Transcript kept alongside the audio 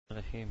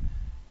Rahim.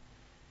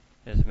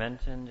 It is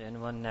mentioned in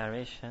one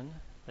narration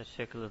that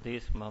Shaykh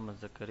al-Hadith Muhammad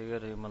Zakaria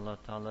Rahimahullah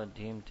Ta'ala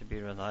deemed to be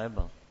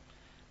reliable,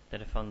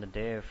 that if on the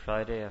day of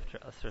Friday after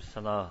Asr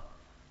Salah,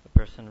 a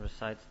person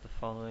recites the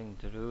following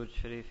Durood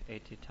Sharif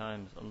 80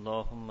 times,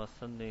 Allahumma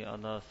salli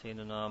ala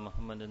Sayyidina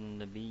Muhammadin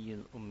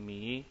Nabiyyil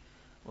Ummi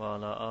wa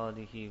ala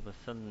alihi wa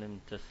sallim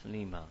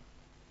taslima.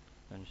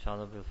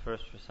 Inshallah, we'll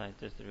first recite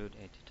this Durood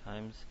 80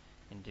 times,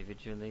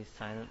 individually,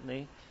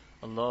 silently.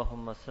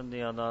 Allahumma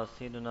salli ala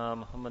Sayyidina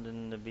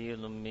Muhammadin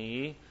Nabiyyil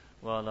Ummi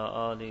wa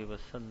ala alihi wa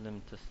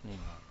sallim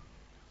taslima.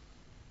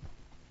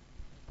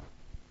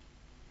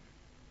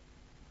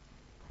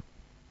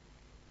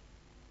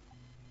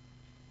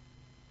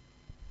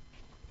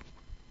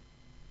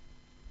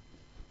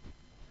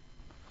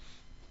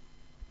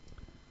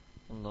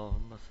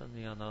 اللهم صل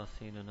على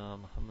سيدنا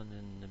محمد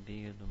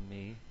النبي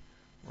الأمي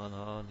وعلى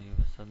آله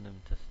وسلم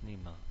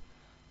تسليما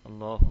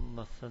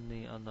اللهم صل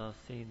على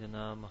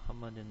سيدنا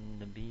محمد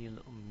النبي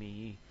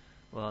الأمي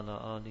وعلى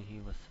آله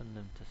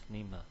وسلم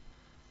تسليما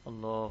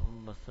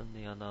اللهم صل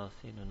على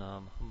سيدنا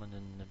محمد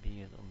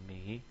النبي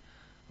الأمي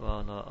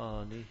وعلى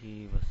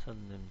آله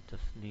وسلم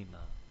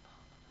تسليما.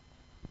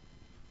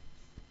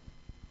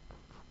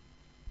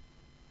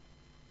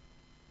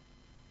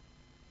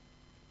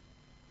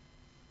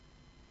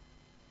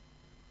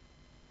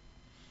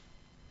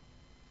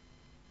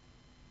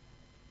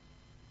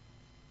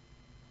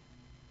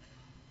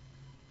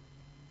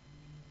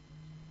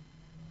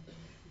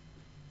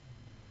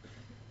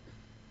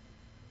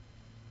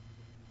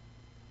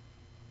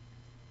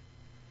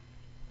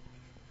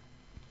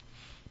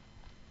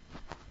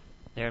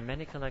 There are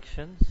many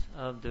collections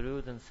of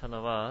Durood and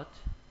Salawat.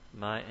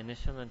 My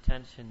initial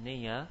intention,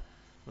 Niyyah,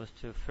 was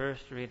to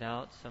first read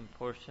out some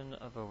portion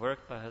of a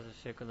work by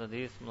Hazrat Shaykh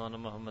al-Hadith Maulana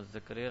Muhammad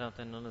Zakaria,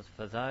 known as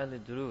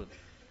Fazail-e-Durood.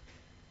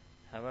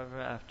 However,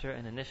 after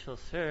an initial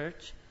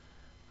search,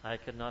 I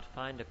could not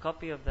find a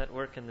copy of that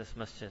work in this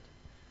masjid.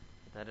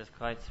 That is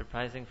quite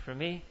surprising for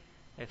me,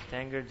 if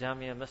Tanger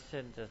Jamia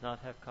Masjid does not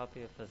have a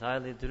copy of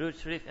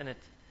Fazail-e-Durood Sharif in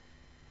it.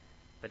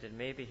 But it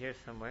may be here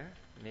somewhere.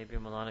 Maybe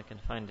Maulana can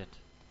find it.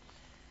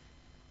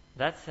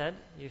 That said,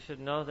 you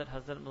should know that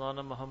Hazrat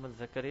Maulana Muhammad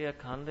Zakaria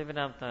Khanli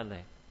Vidamtale,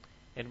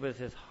 it was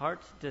his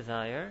heart's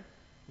desire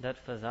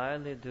that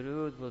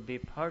Fazail-e-Durood will be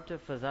part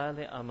of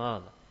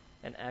Fazail-e-Amal.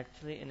 And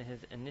actually in his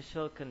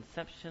initial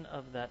conception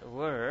of that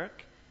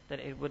work, that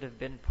it would have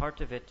been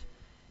part of it.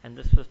 And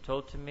this was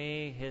told to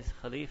me, his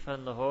Khalifa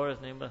in Lahore,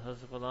 his name was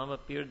Hazrat Ghulam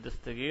Pir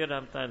Dastagir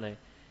Ramtale,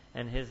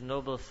 and his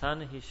noble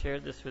son, he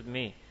shared this with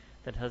me,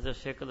 that Hazrat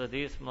Shaykh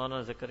al-Hadith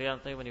Maulana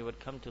Zakaria, when he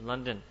would come to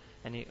London,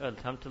 and he would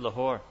come to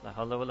Lahore,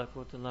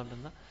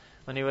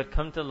 when he would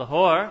come to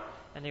Lahore,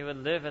 and he would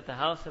live at the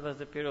house of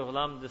Hazrat Pir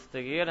Ghulam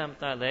Dastagir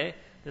Ramtale,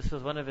 this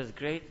was one of his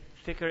great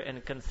fikr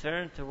and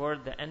concern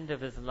toward the end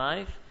of his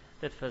life,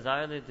 that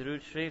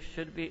Fazail-e-Durood Sharif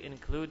should be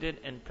included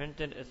and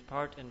printed as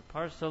part and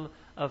parcel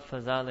of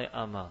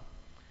Fazail-e-Amal.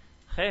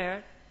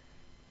 Khair,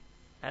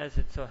 as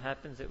it so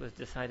happens, it was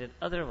decided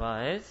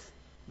otherwise,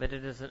 but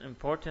it is an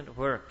important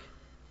work,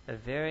 a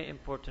very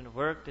important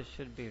work that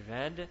should be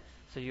read,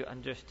 so you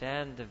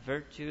understand the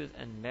virtues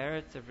and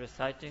merits of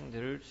reciting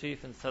Durood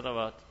Sharif and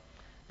Salawat.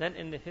 Then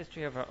in the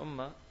history of our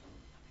Ummah,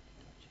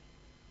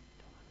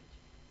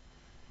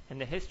 in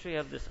the history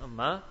of this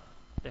Ummah,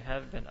 there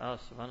have been,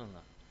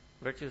 subhanallah,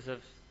 virtues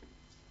of,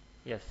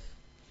 yes.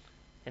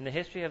 In the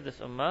history of this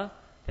Ummah,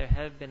 there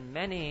have been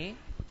many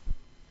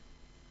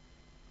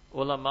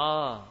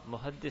ulama,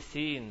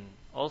 muhaddiseen,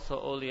 also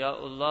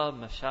awliyaullah,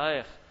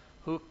 mashayikh,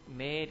 who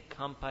made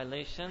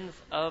compilations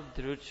of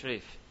Durood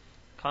Sharif.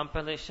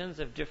 Compilations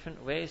of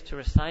different ways to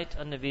recite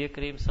on Nabi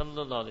Kareem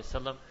Sallallahu Alaihi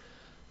Wasallam.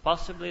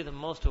 Possibly the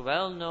most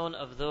well-known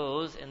of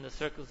those in the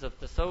circles of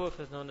Tasawwuf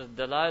is known as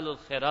Dalailul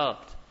Khairat.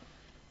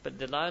 But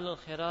Dalailul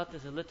Khairat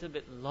is a little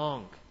bit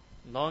long,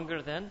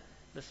 longer than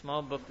the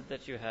small booklet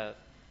that you have.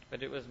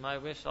 But it was my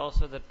wish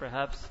also that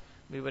perhaps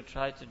we would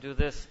try to do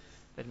this,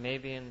 but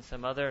maybe in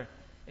some other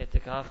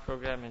itikaf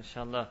program,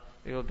 inshallah,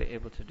 we will be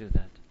able to do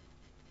that.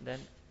 Then,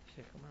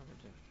 Shaykh Umar,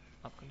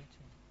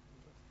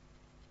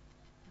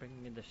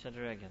 bring me the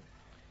shadr again.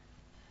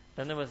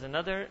 Then there was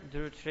another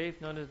Durood Sharif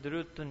known as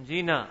Durood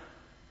Tunjina.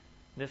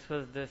 This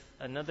was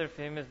another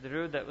famous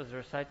Durood that was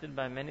recited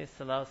by many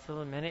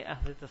Salasul, many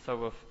Ahli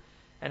Tasawwuf.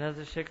 And as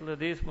the Shaykh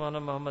al-Hadith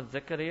Maulana Muhammad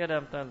Zakaria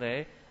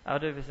Ramtale,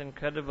 out of his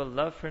incredible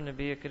love for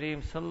Nabi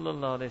Kareem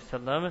Sallallahu Alaihi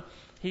Wasallam,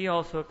 he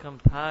also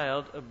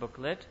compiled a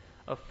booklet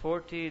of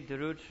 40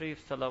 Durood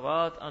Sharif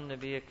Salawat on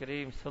Nabi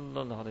Kareem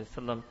Sallallahu Alaihi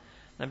Wasallam.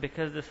 Now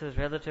because this is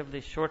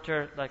relatively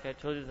shorter, like I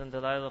told you, than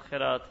Dalail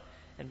al-Khairat,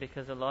 and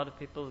because a lot of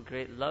people's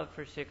great love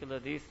for Shaykh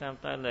al-Hadith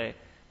Ramtale,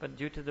 but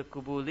due to the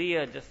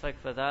Kubuliyah, just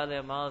like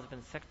Fazail-e-Amal has been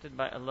accepted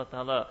by Allah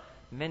Ta'ala,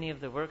 many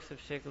of the works of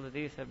Shaykh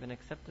al-Hadith have been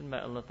accepted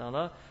by Allah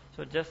Ta'ala.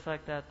 So just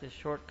like that, this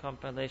short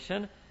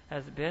compilation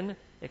has been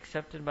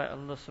accepted by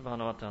Allah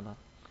Subhanahu wa Ta'ala.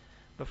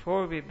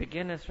 Before we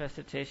begin this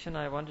recitation,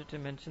 I wanted to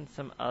mention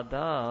some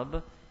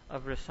adab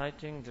of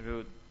reciting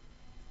Durood.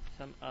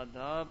 Some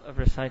adab of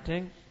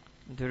reciting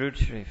Durood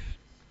Sharif.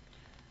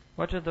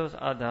 What are those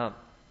adab?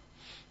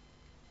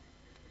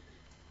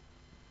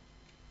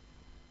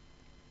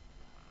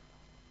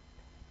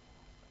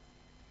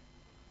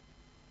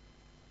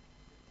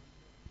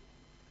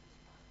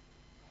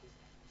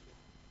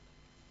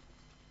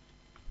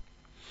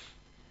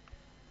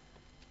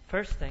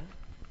 First thing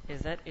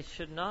is that it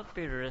should not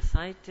be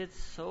recited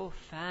so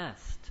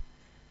fast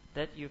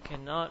that you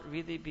cannot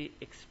really be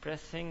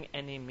expressing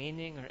any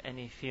meaning or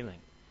any feeling.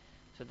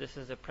 So this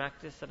is a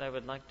practice that I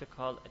would like to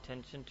call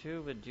attention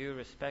to with due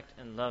respect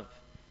and love.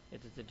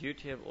 It is the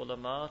duty of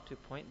ulama to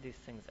point these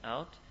things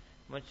out.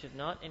 One should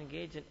not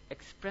engage in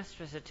express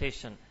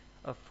recitation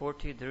of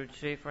 40 Durud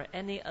Sharif or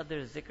any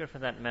other zikr for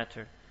that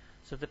matter.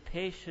 So the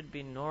pace should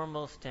be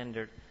normal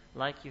standard,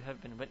 like you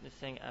have been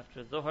witnessing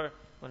after Dhuhr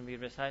when we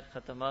recite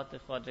Khatamat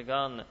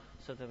al-Khwajagan.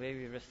 So the way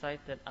we recite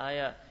that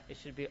ayah, it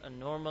should be a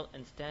normal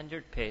and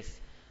standard pace.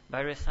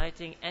 By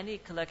reciting any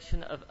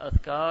collection of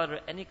adhkar or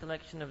any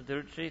collection of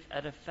Durud Sharif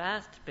at a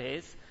fast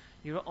pace,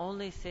 you're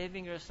only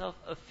saving yourself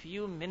a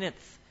few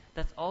minutes.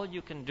 That's all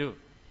you can do.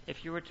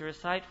 If you were to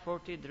recite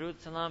 40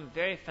 Durud Salam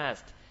very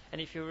fast, and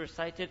if you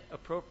recited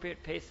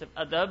appropriate pace of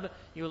adab,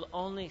 you will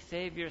only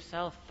save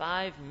yourself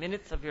 5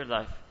 minutes of your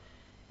life.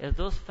 Is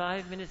those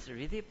 5 minutes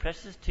really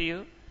precious to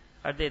you?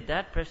 Are they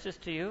that precious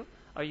to you?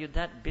 Are you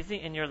that busy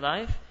in your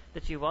life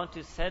that you want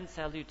to send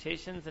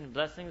salutations and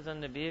blessings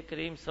on Nabi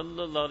Kareem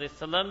sallallahu alaihi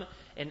wasallam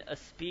in a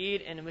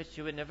speed in which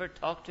you would never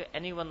talk to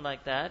anyone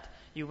like that?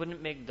 You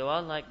wouldn't make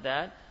dua like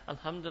that.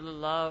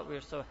 Alhamdulillah,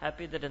 we're so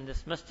happy that in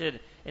this masjid,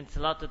 in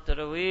Salat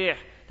al-Taraweeh,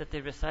 that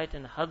they recite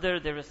in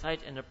hadr, they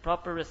recite in a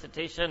proper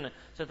recitation,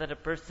 so that a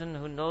person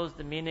who knows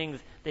the meanings,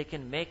 they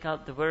can make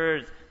out the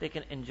words, they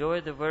can enjoy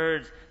the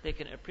words, they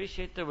can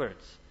appreciate the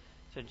words.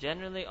 So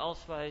generally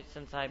also,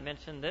 since I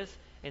mentioned this,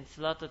 in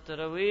Salat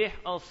al-Taraweeh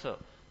also,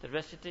 the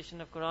recitation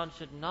of Quran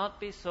should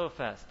not be so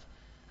fast.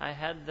 I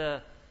had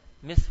the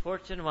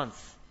misfortune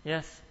once,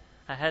 yes,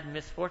 I had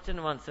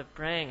misfortune once of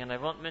praying, and I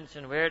won't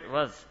mention where it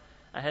was.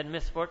 I had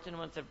misfortune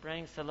once of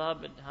praying Salah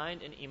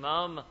behind an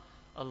Imam,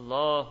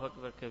 Allahu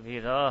Akbar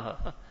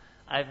Kabira.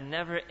 I've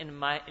never in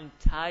my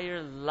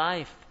entire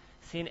life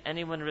seen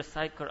anyone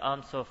recite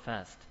Quran so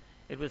fast.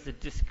 It was a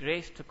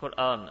disgrace to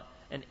Quran,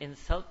 an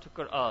insult to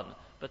Quran.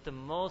 But the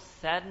most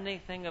saddening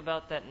thing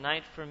about that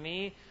night for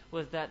me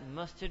was that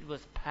masjid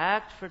was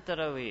packed for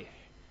Taraweeh.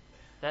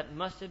 That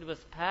masjid was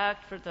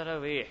packed for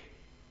Taraweeh.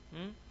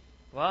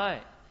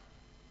 Why?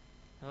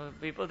 Well,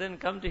 people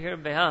didn't come to hear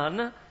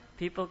bayan.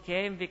 People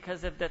came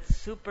because of that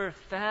super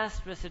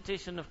fast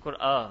recitation of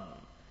Quran.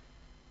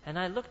 And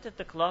I looked at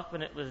the clock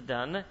when it was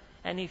done,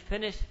 and he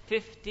finished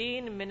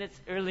 15 minutes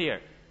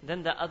earlier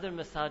than the other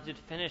masajid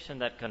finished in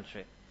that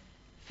country.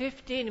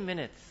 15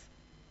 minutes.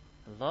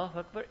 Allahu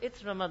Akbar.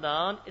 It's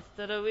Ramadan, it's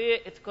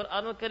Taraweeh, it's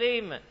Quran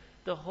al-Kareem.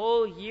 The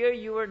whole year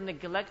you were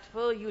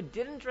neglectful, you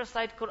didn't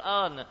recite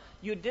Quran,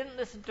 you didn't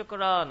listen to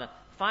Quran.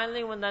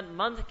 Finally, when that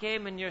month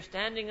came and you're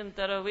standing in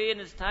Taraweeh and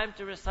it's time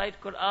to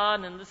recite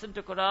Quran and listen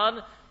to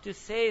Quran, to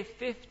save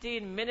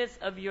 15 minutes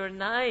of your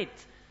night,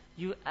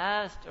 you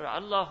asked, or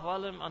Allahu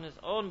Alam on his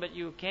own, but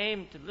you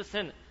came to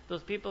listen.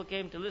 Those people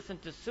came to listen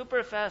to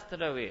super fast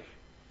Taraweeh.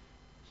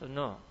 So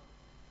no,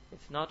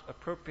 it's not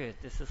appropriate.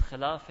 This is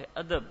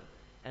khilaf-e-adab.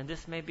 And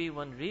this may be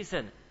one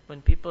reason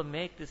when people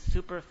make this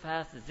super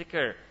fast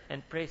zikr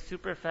and pray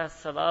super fast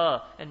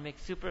salah and make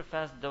super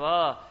fast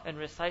dua and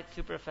recite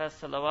super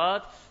fast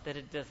salawat, that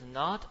it does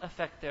not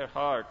affect their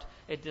heart.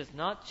 It does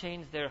not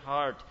change their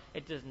heart.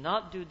 It does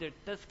not do their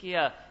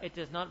tazkiyah. It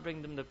does not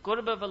bring them the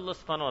qurb of Allah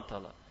subhanahu wa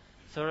ta'ala.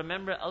 So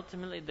remember,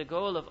 ultimately the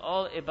goal of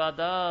all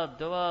ibadah,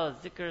 dua,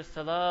 zikr,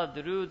 salah,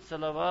 durood,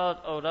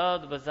 salawat,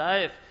 awrad,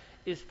 wazaif,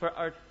 is for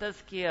our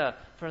tazkiyah,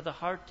 for the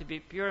heart to be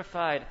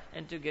purified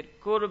and to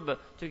get qurb,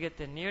 to get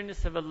the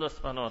nearness of Allah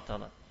subhanahu wa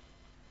ta'ala.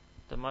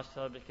 So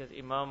mashallah, because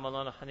Imam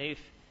Maulana Hanif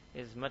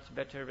is much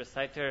better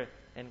reciter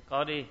and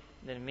qari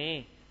than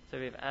me, so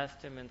we've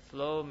asked him in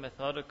slow,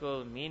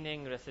 methodical,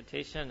 meaning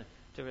recitation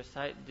to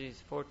recite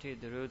these 40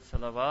 durood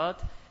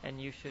salawat,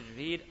 and you should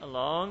read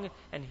along,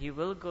 and he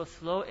will go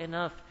slow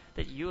enough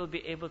that you will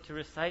be able to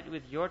recite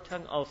with your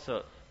tongue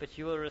also, but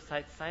you will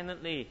recite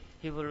silently,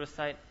 he will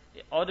recite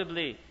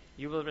audibly.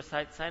 You will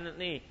recite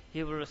silently,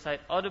 he will recite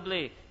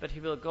audibly, but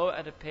he will go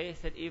at a pace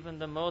that even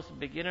the most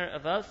beginner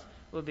of us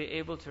will be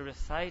able to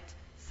recite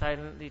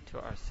silently to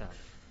ourselves.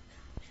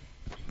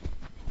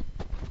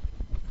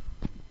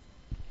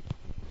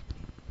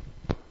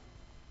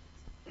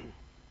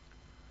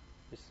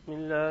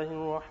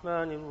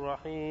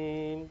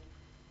 Bismillahirrahmanirrahim.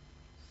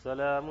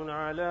 Salamun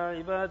ala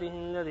ibadihi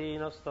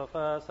alladhina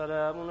istafa,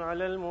 salamun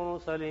ala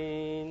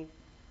al-mursalin.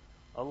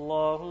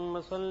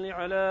 اللهم صل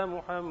على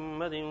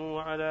محمد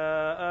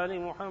وعلى آل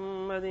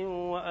محمد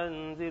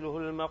وأنزله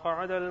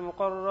المقعد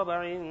المقرب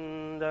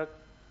عندك.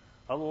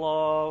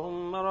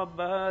 اللهم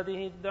رب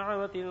هذه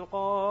الدعوة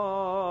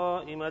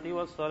القائمة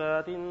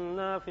والصلاة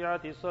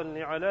النافعة صل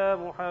على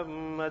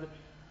محمد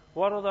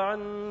وارض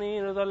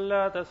عني رضا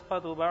لا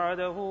تسقط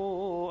بعده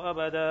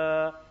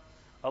أبدا.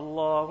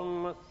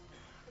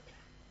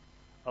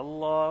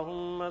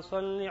 اللهم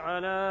صل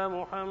على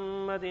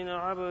محمد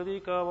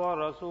عبدك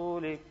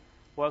ورسولك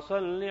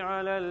وصل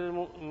على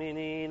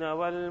المؤمنين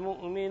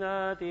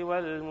والمؤمنات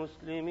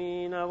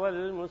والمسلمين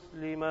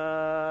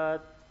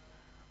والمسلمات.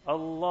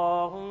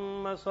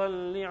 اللهم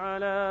صل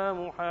على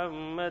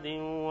محمد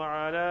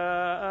وعلى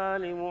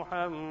آل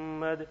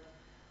محمد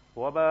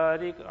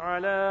وبارك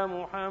على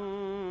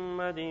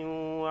محمد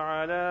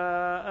وعلى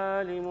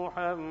آل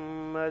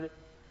محمد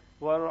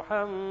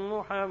وارحم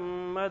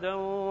محمدا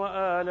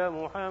وآل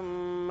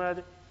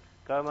محمد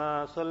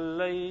كما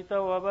صليت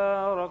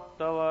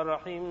وباركت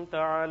ورحمت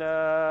على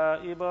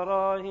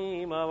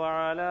إبراهيم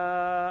وعلى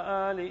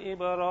آل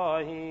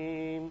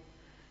إبراهيم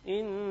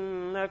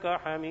إنك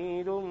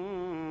حميد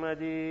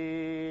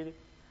مجيد.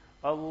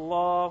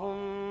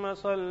 اللهم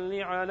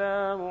صل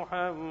على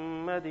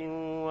محمد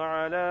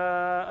وعلى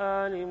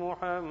آل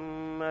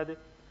محمد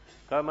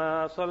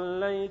كما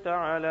صليت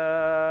على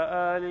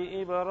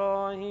آل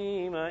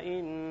إبراهيم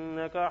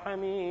إنك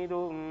حميد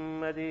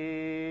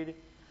مجيد.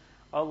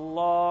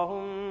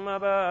 اللهم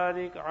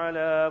بارك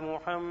على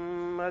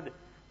محمد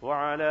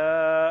وعلى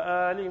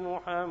آل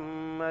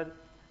محمد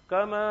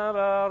كما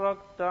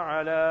باركت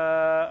على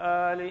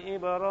آل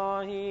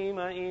إبراهيم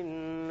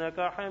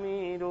إنك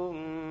حميد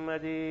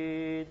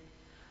مجيد.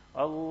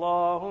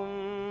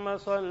 اللهم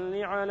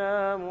صل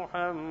على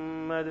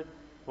محمد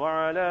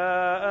وعلى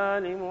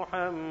آل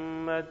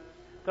محمد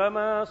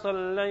كما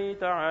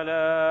صليت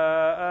على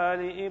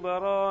آل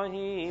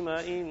إبراهيم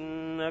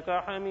إنك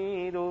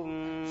حميد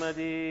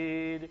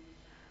مجيد.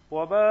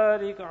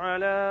 وبارك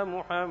على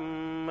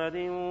محمد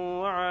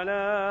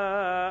وعلى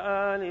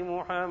آل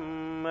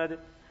محمد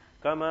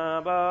كما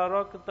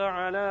باركت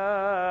على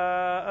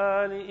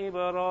آل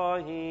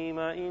إبراهيم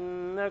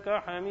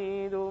إنك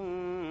حميد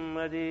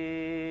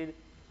مجيد.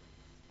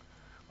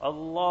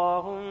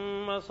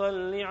 اللهم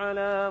صل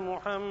على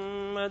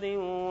محمد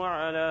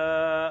وعلى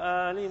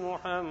آل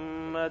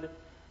محمد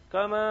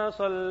كما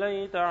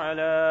صليت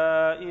على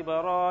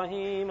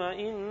إبراهيم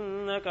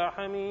إنك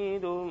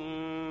حميد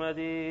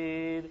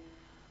مجيد.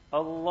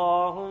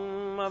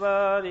 اللهم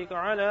بارك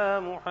على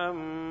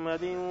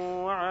محمد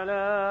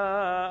وعلى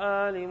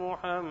آل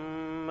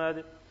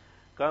محمد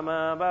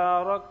كما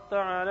باركت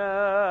على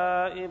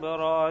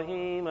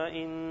إبراهيم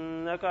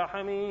إنك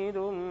حميد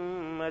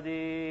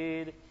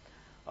مجيد.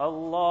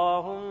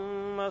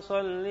 اللهم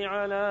صل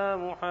على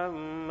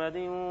محمد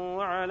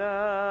وعلى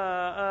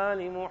آل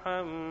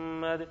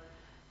محمد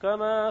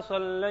كما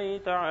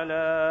صليت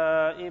على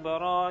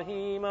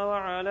إبراهيم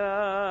وعلى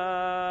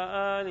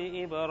آل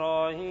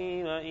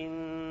إبراهيم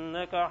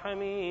إنك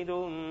حميد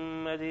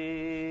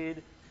مجيد.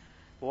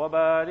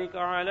 وبارك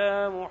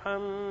على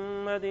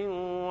محمد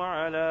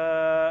وعلى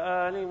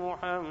آل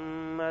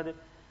محمد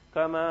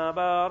كما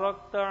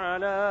باركت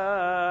على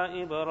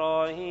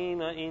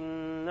إبراهيم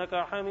إنك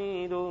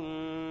حميد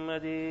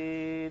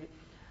مجيد.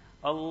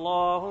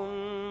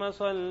 اللهم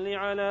صل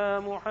على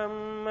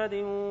محمد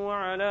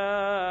وعلى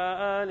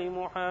آل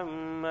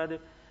محمد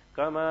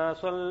كما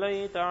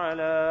صليت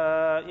على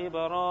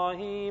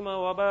إبراهيم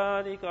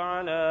وبارك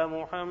على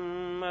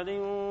محمد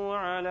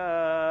وعلى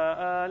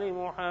آل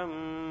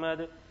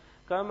محمد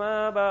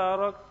كما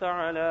باركت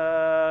على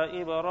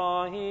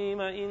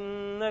إبراهيم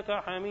إنك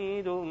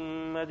حميد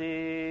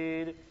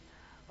مجيد.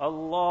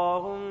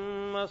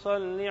 اللهم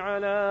صل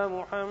على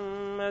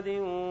محمد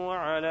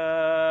وعلى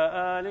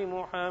آل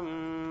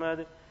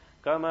محمد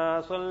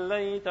كما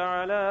صليت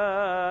على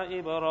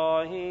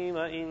إبراهيم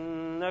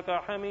إنك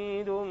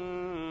حميد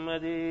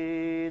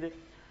مجيد.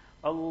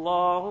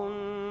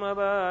 اللهم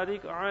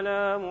بارك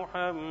على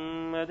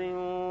محمد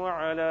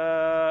وعلى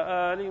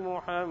آل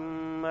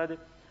محمد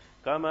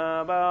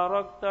كما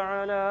باركت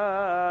على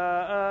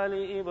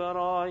آل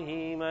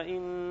إبراهيم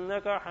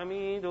إنك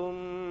حميد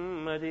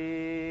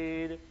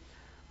مجيد.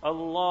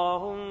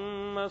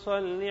 اللهم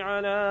صل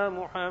على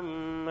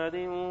محمد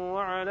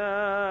وعلى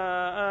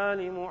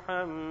آل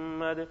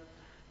محمد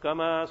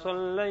كما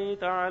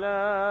صليت على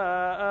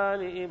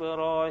آل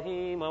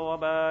إبراهيم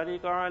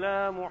وبارك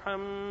على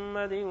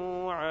محمد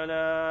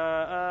وعلى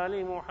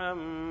آل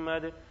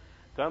محمد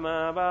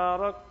كما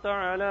باركت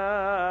على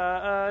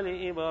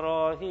آل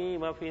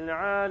إبراهيم في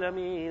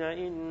العالمين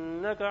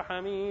إنك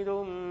حميد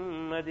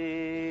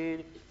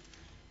مجيد.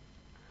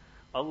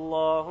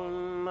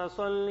 اللهم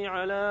صل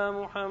على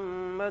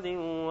محمد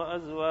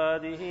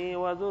وأزواجه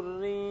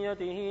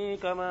وذريته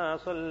كما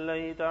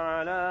صليت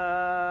على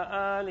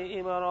آل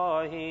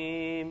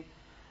إبراهيم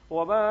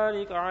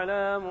وبارك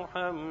على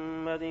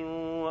محمد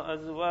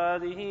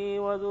وأزواجه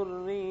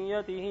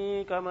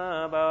وذريته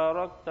كما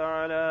باركت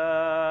على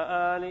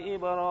آل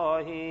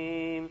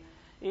إبراهيم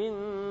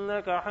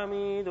إنك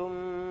حميد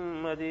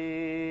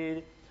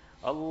مجيد.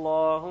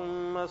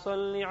 اللهم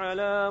صل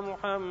على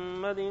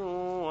محمد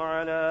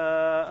وعلى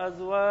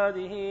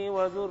أزواجه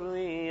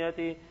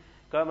وذريته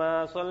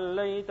كما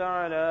صليت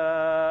على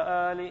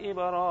آل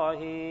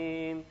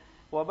إبراهيم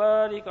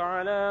وبارك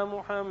على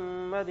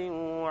محمد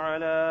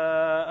وعلى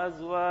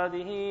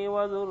أزواجه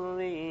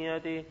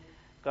وذريته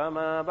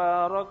كما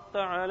باركت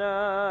على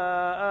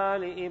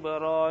آل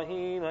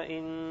إبراهيم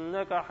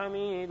إنك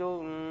حميد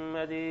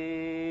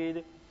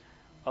مجيد.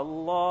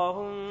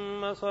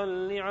 اللهم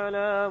صل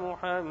على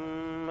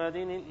محمد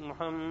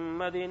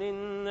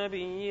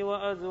النبي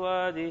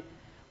وأزواجه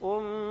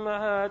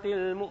أمهات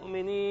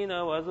المؤمنين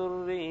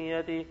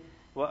وذريته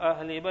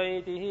وأهل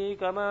بيته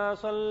كما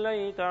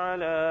صليت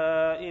على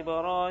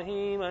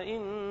إبراهيم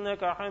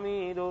إنك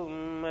حميد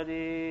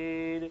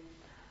مجيد.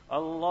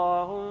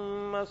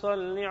 اللهم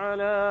صل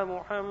على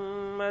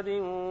محمد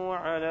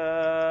وعلى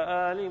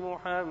آل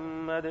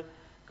محمد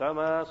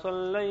كما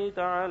صليت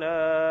على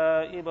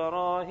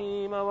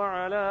إبراهيم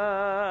وعلى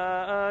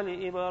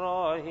آل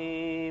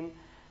إبراهيم،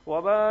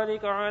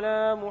 وبارك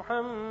على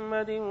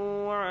محمد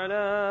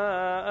وعلى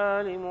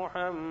آل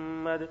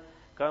محمد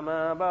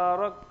كما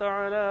باركت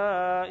على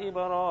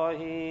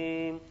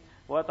إبراهيم،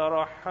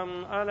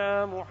 وترحم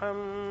على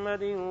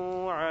محمد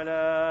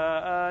وعلى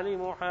آل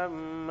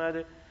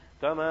محمد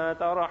كما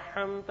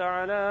ترحمت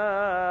على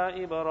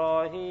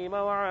إبراهيم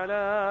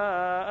وعلى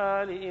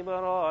آل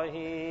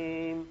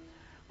إبراهيم.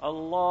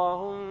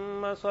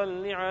 اللهم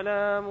صل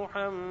على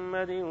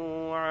محمد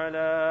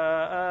وعلى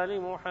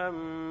آل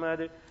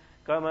محمد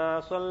كما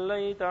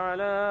صليت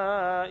على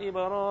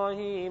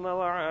إبراهيم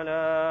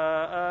وعلى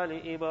آل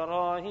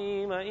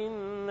إبراهيم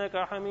إنك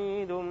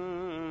حميد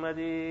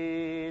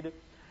مجيد.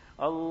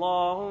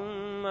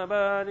 اللهم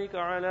بارك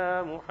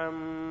على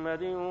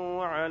محمد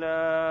وعلى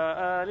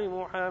آل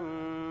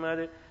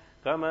محمد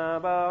كما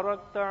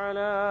باركت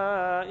على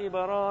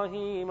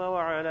إبراهيم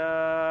وعلى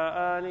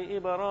آل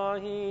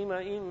إبراهيم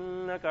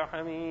إنك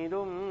حميد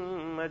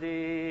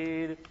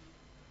مجيد.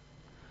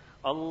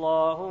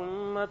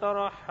 اللهم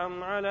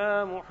ترحم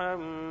على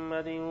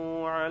محمد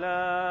وعلى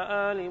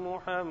آل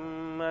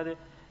محمد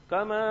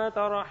كما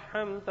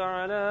ترحمت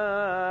على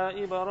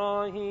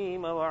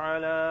إبراهيم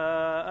وعلى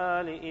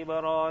آل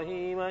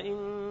إبراهيم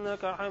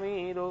إنك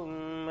حميد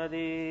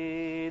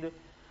مجيد.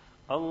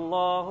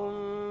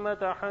 اللهم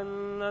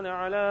تحنن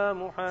على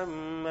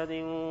محمد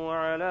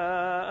وعلى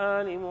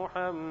آل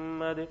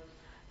محمد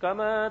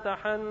كما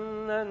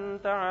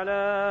تحننت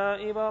على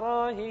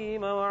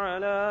إبراهيم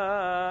وعلى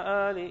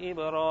آل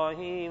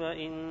إبراهيم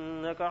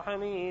إنك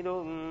حميد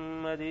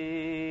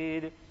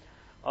مجيد.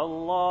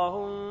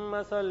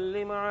 اللهم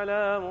سلم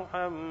على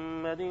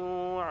محمد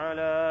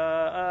وعلى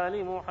آل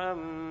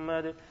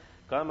محمد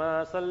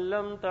كما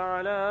سلمت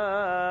على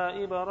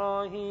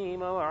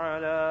إبراهيم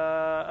وعلى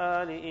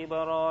آل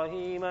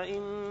إبراهيم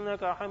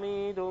إنك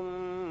حميد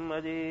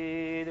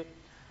مجيد.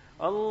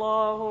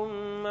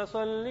 اللهم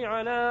صل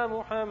على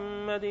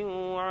محمد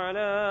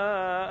وعلى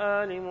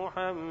آل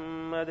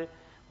محمد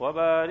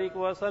وبارك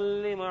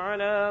وسلم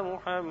على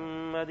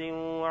محمد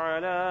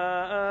وعلى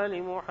آل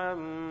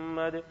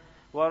محمد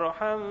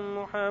وارحم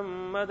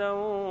محمدا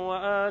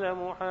وآل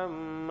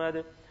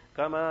محمد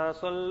كما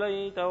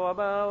صليت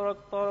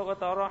وباركت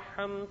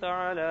وترحمت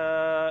على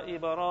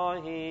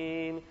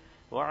إبراهيم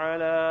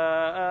وعلى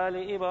آل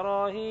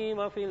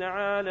إبراهيم في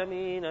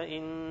العالمين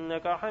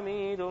إنك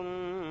حميد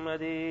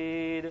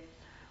مجيد.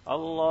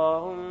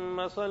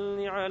 اللهم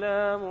صل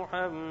على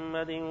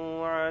محمد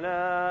وعلى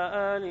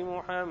آل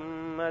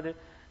محمد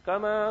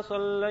كما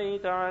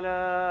صليت على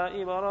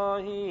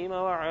إبراهيم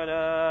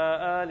وعلى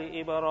آل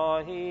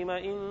إبراهيم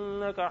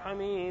إنك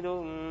حميد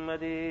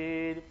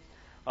مجيد.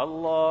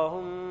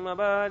 اللهم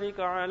بارك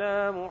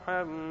على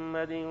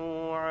محمد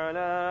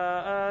وعلى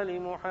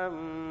آل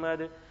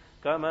محمد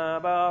كما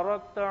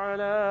باركت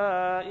على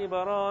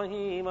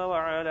إبراهيم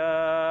وعلى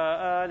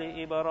آل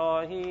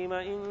إبراهيم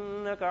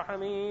إنك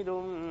حميد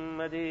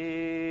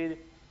مجيد.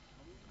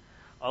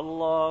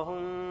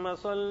 اللهم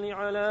صل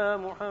على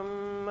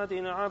محمد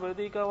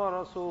عبدك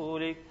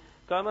ورسولك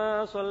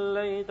كما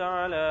صليت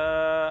على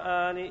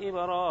آل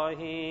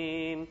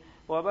إبراهيم،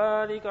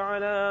 وبارك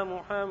على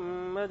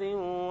محمد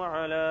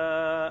وعلى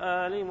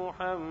آل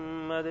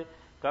محمد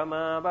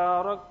كما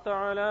باركت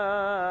على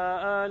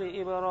آل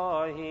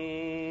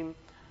إبراهيم.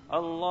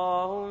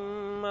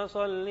 اللهم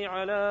صل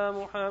على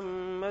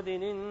محمد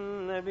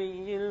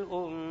النبي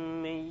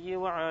الأمي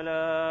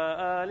وعلى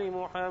آل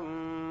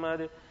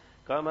محمد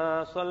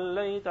كما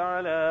صليت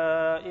على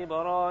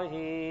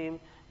إبراهيم،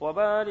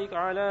 وبارك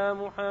على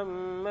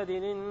محمد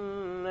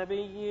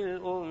النبي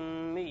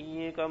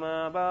الأمي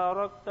كما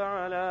باركت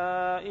على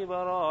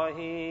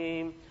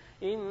إبراهيم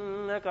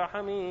إنك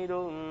حميد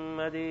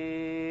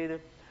مجيد.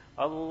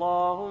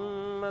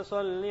 اللهم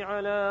صل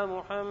على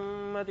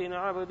محمد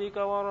عبدك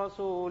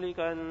ورسولك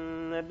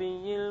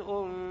النبي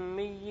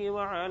الأمي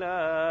وعلى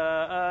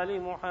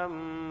آل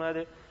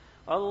محمد.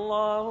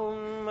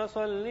 اللهم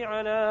صل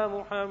على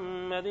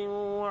محمد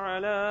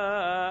وعلى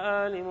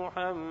آل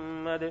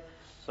محمد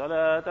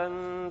صلاة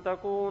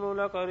تكون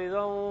لك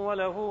رضا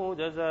وله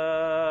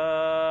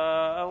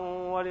جزاء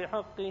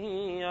ولحقه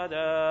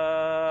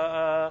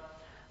أداء،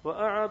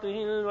 وأعطه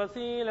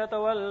الوسيلة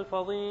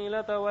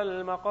والفضيلة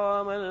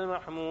والمقام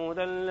المحمود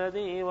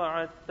الذي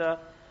وعدته،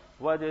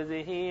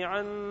 واجزه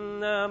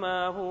عنا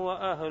ما هو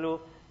أهله،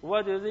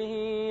 واجزه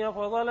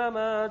أفضل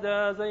ما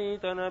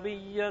جازيت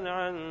نبيا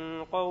عن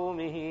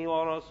قومه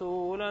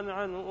ورسولا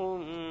عن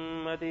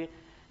أمته.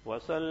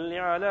 وصل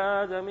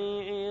على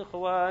جميع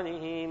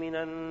إخوانه من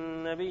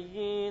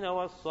النبيين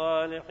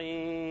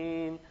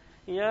والصالحين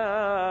يا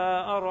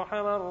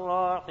أرحم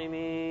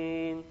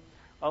الراحمين.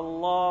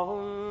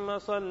 اللهم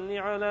صل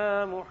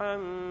على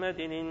محمد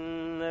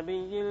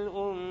النبي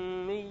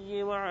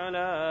الأمي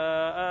وعلى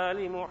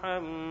آل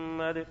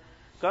محمد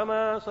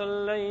كما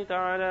صليت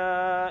على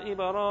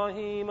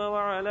إبراهيم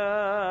وعلى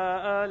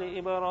آل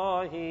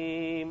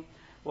إبراهيم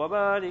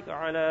وبارك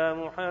على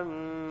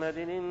محمد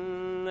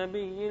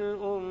النبي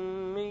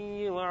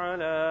الأمي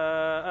وعلى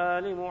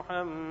آل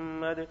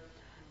محمد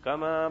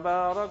كما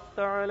باركت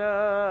على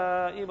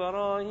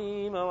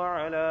إبراهيم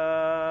وعلى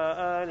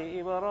آل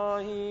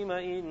إبراهيم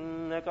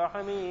إنك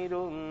حميد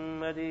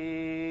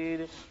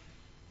مجيد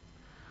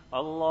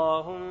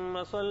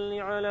اللهم صل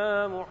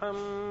على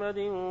محمد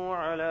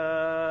وعلى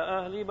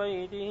أهل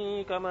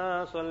بيته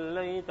كما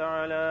صليت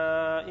على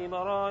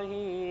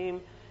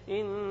إبراهيم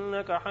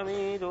إنك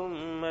حميد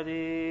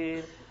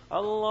مجيد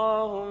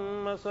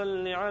اللهم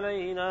صل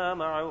علينا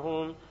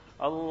معهم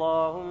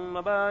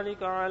اللهم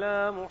بارك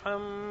على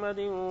محمد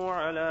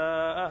وعلى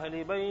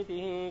أهل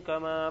بيته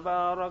كما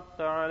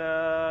باركت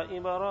على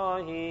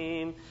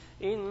إبراهيم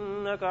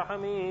إنك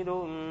حميد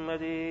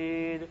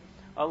مجيد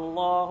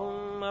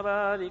اللهم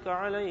بارك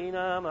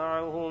علينا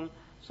معهم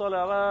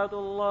صلوات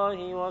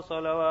الله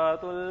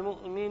وصلوات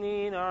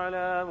المؤمنين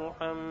على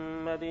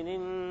محمد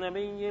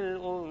النبي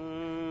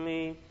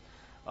الأمي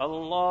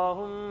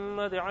اللهم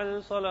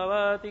اجعل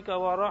صلواتك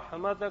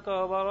ورحمتك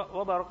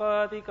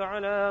وبركاتك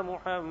على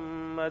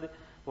محمد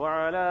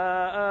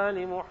وعلى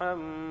آل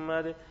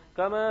محمد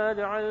كما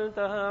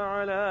جعلتها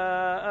على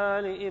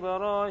آل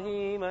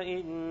إبراهيم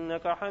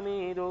إنك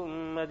حميد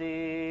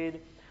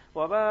مجيد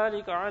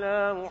وبارك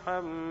على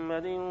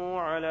محمد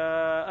وعلى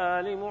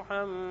آل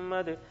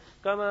محمد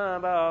كما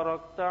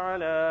باركت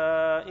على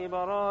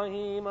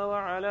إبراهيم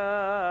وعلى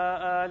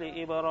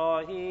آل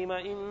إبراهيم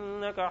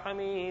إنك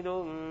حميد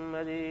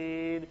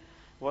مجيد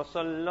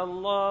وصلى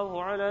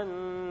الله على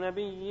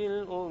النبي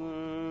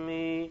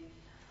الأمي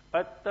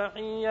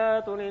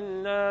التحيات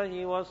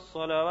لله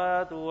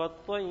والصلوات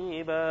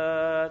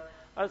والطيبات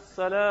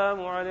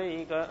السلام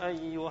عليك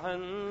أيها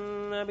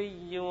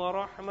النبي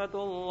ورحمة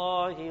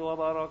الله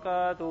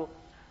وبركاته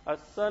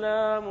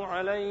السلام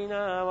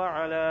علينا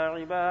وعلى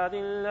عباد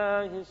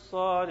الله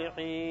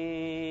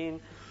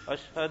الصالحين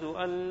أشهد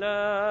أن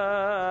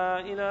لا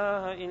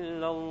إله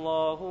إلا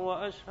الله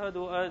وأشهد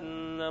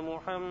أن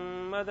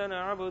محمدا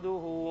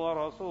عبده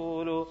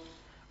ورسوله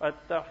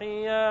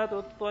التحيات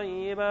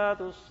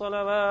الطيبات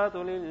الصلوات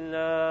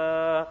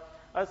لله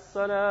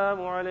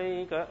السلام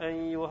عليك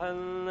أيها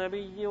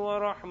النبي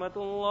ورحمة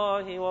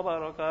الله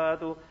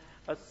وبركاته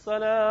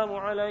السلام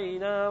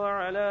علينا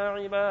وعلى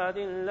عباد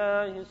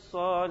الله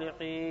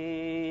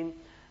الصالحين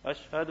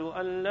أشهد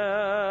أن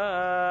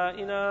لا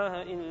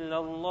إله إلا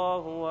الله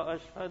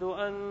وأشهد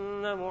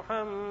أن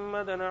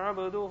محمدا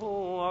عبده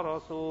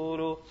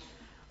ورسوله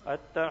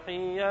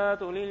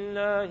التحيات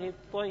لله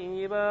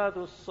الطيبات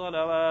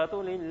الصلوات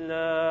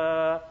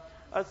لله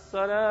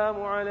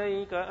السلام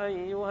عليك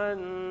أيها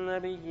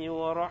النبي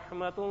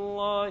ورحمة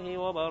الله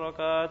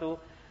وبركاته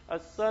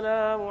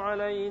السلام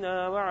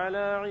علينا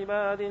وعلى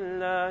عباد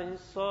الله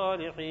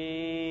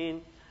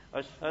الصالحين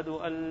أشهد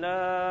أن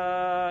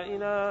لا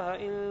إله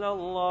إلا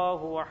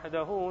الله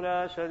وحده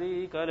لا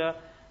شريك له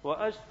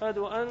وأشهد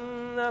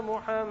أن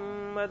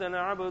محمدا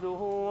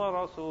عبده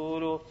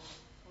ورسوله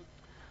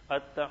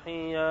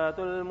التحيات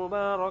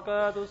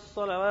المباركات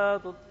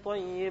الصلوات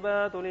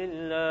الطيبات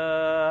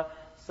لله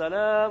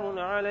سلام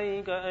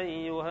عليك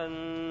أيها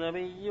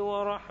النبي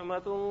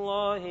ورحمة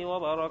الله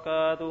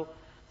وبركاته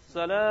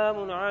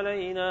سلام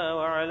علينا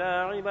وعلى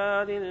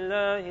عباد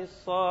الله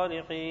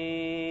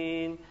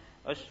الصالحين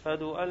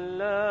أشهد أن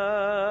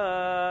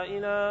لا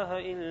إله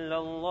إلا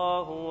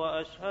الله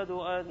وأشهد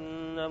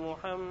أن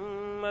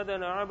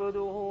محمدا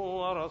عبده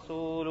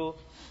ورسوله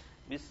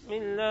بسم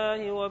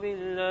الله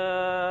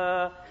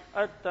وبالله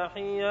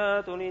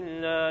التحيات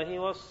لله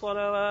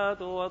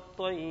والصلوات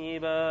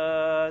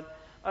والطيبات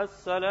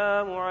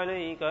السلام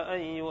عليك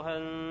أيها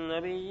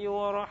النبي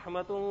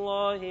ورحمة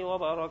الله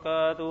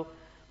وبركاته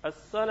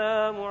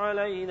السلام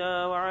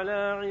علينا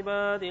وعلى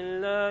عباد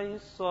الله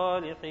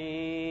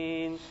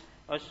الصالحين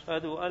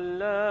أشهد أن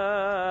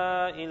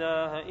لا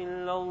إله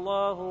إلا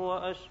الله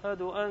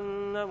وأشهد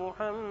أن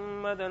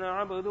محمدا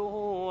عبده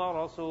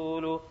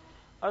ورسوله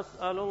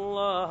أسأل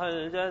الله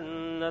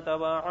الجنة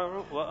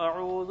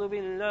وأعوذ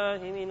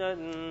بالله من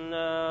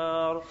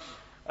النار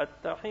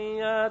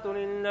التحيات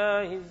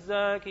لله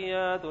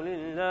الزاكيات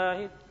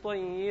لله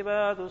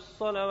الطيبات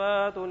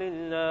الصلوات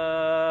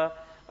لله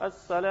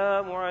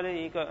السلام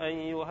عليك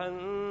أيها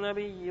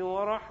النبي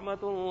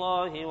ورحمة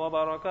الله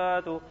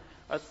وبركاته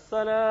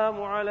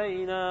السلام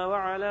علينا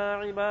وعلى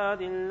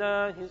عباد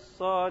الله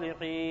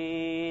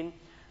الصالحين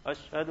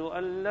أشهد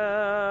أن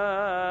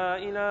لا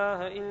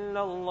إله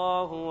إلا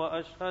الله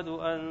وأشهد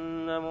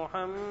أن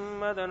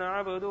محمدا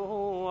عبده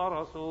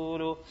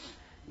ورسوله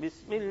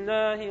بسم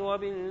الله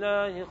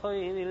وبالله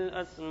خير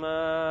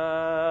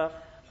الأسماء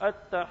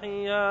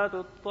التحيات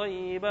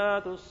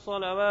الطيبات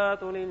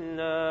الصلوات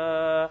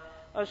لله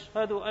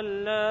أشهد أن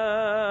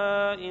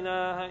لا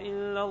إله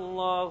إلا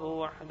الله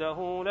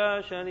وحده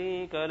لا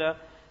شريك له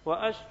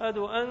وأشهد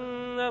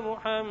أن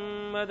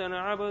محمدا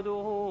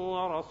عبده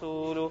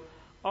ورسوله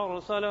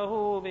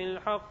أرسله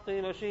بالحق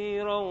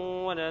بشيرا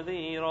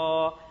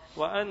ونذيرا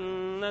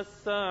وأن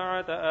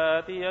الساعة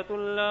آتية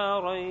لا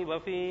ريب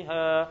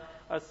فيها.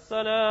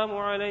 السلام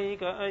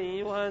عليك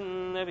أيها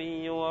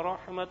النبي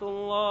ورحمة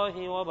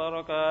الله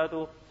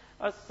وبركاته.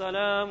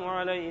 السلام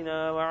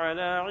علينا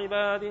وعلى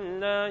عباد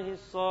الله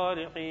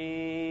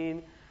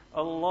الصالحين.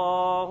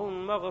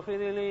 اللهم اغفر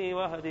لي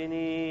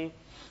واهدني.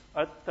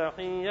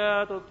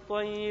 التحيات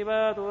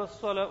الطيبات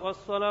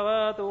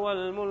والصلوات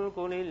والملك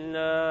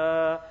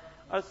لله.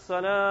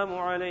 السلام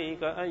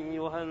عليك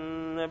أيها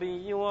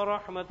النبي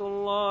ورحمة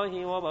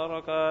الله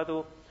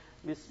وبركاته.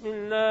 بسم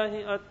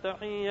الله.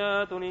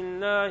 التحيات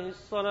لله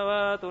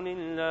الصلوات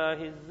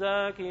لله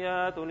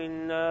الزاكيات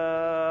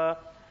لله.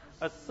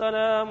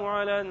 السلام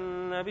على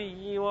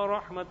النبي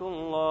ورحمة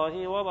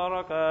الله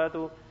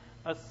وبركاته.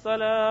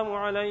 السلام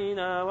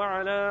علينا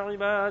وعلى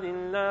عباد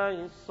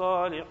الله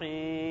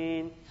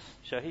الصالحين.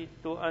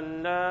 شهدت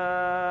أن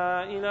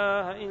لا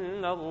إله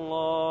إلا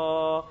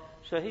الله.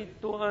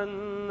 شهدت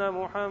أن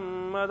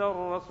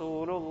محمدا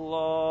رسول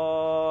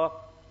الله.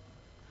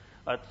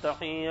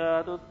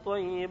 التحيات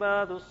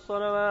الطيبات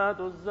الصلوات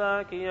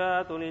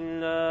الزاكيات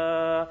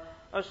لله.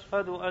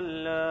 أشهد أن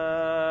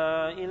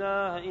لا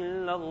إله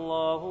إلا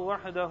الله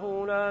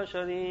وحده لا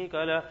شريك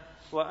له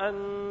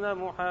وأن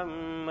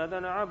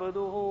محمدا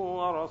عبده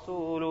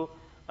ورسوله.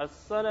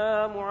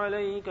 السلام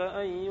عليك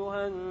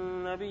أيها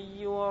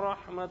النبي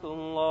ورحمة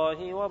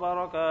الله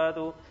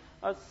وبركاته.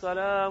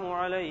 السلام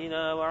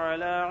علينا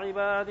وعلى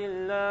عباد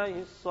الله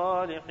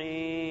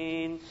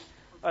الصالحين.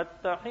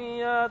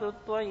 التحيات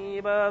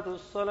الطيبات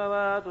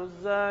الصلوات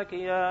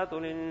الزاكيات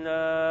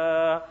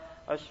لله.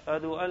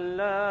 أشهد أن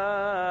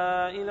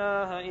لا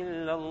إله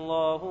إلا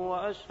الله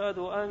وأشهد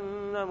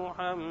أن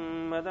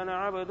محمدا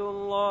عبد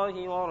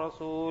الله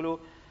ورسوله.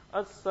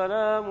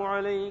 السلام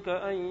عليك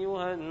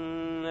أيها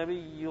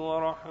النبي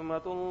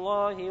ورحمة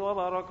الله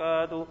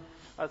وبركاته.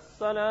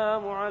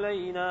 السلام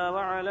علينا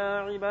وعلى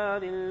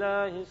عباد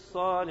الله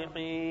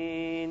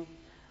الصالحين.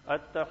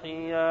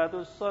 التحيات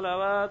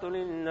الصلوات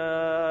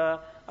لله.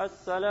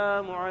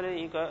 السلام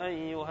عليك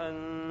أيها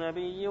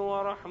النبي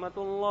ورحمة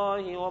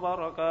الله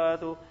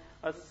وبركاته.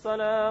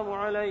 السلام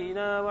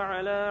علينا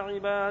وعلى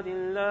عباد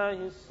الله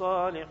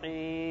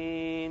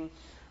الصالحين.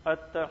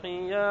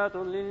 التحيات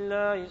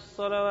لله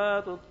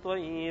الصلوات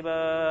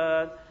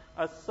الطيبات.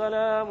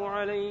 السلام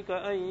عليك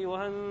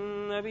أيها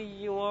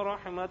النبي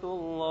ورحمة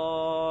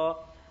الله.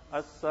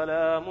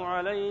 السلام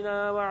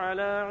علينا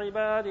وعلى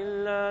عباد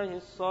الله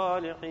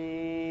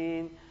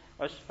الصالحين.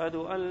 أشهد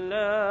أن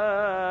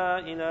لا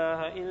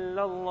إله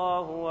إلا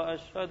الله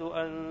وأشهد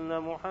أن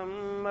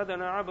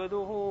محمدا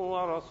عبده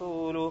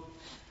ورسوله.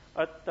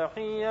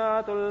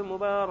 التحيات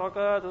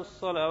المباركات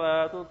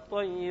الصلوات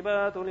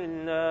الطيبات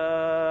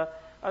لله.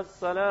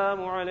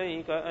 السلام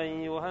عليك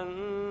أيها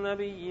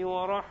النبي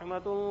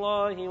ورحمة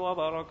الله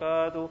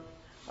وبركاته.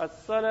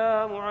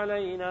 السلام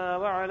علينا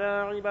وعلى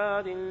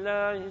عباد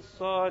الله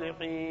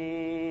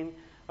الصالحين.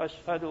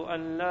 أشهد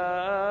أن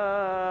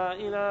لا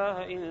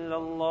إله إلا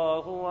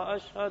الله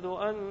وأشهد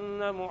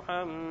أن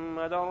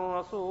محمدا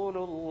رسول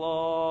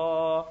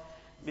الله.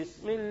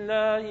 بسم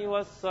الله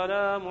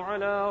والسلام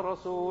على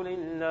رسول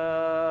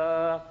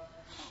الله.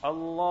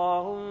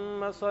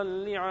 اللهم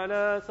صل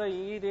على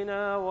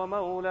سيدنا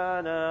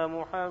ومولانا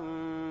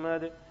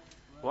محمد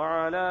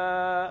وعلى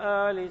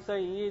آل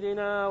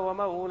سيدنا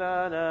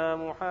ومولانا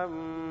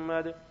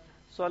محمد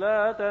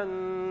صلاة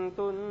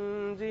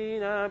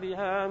تنجينا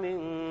بها من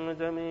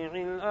جميع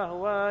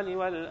الأهوال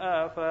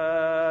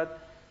والآفات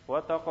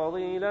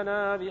وتقضي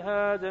لنا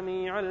بها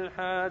جميع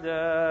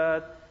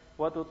الحاجات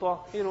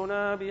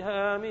وتطهرنا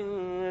بها من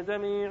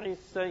جميع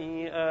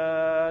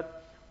السيئات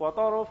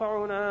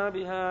وترفعنا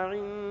بها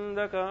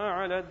عندك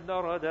أعلى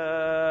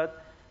الدرجات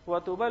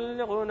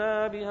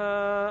وتبلغنا بها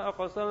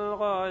أقصى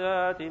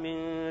الغايات من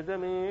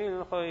جميع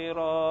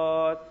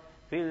الخيرات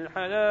في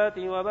الحياة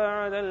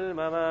وبعد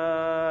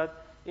الممات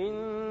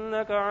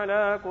إنك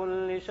على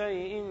كل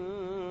شيء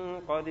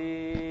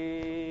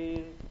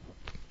قدير.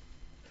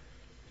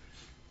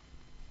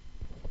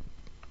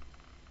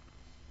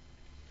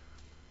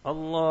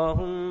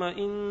 اللهم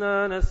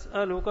إنا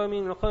نسألك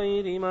من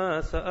خير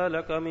ما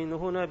سألك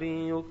منه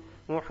نبيك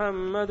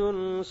محمد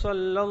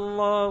صلى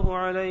الله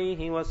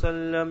عليه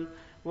وسلم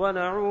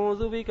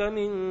ونعوذ بك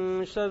من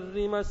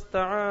شر ما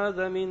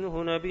استعاذ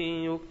منه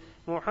نبيك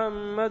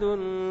محمد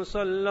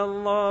صلى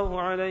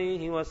الله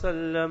عليه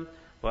وسلم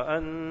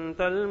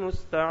وأنت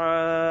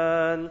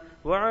المستعان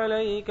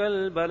وعليك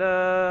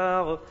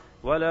البلاغ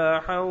ولا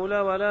حول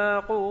ولا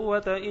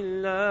قوة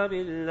إلا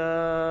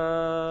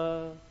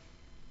بالله.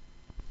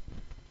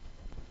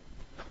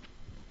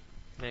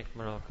 Make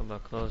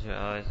muraqabah, close your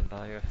eyes and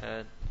bow your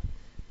head.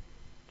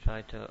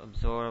 Try to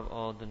absorb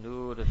all the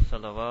nur of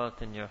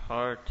salawat in your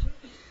heart,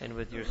 and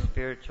with your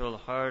spiritual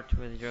heart,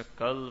 with your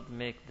qalb,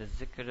 make the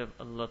zikr of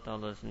Allah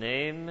Ta'ala's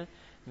name.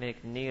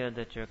 Make niyyah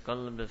that your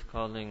qalb is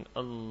calling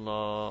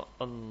Allah,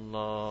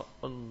 Allah,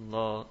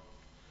 Allah.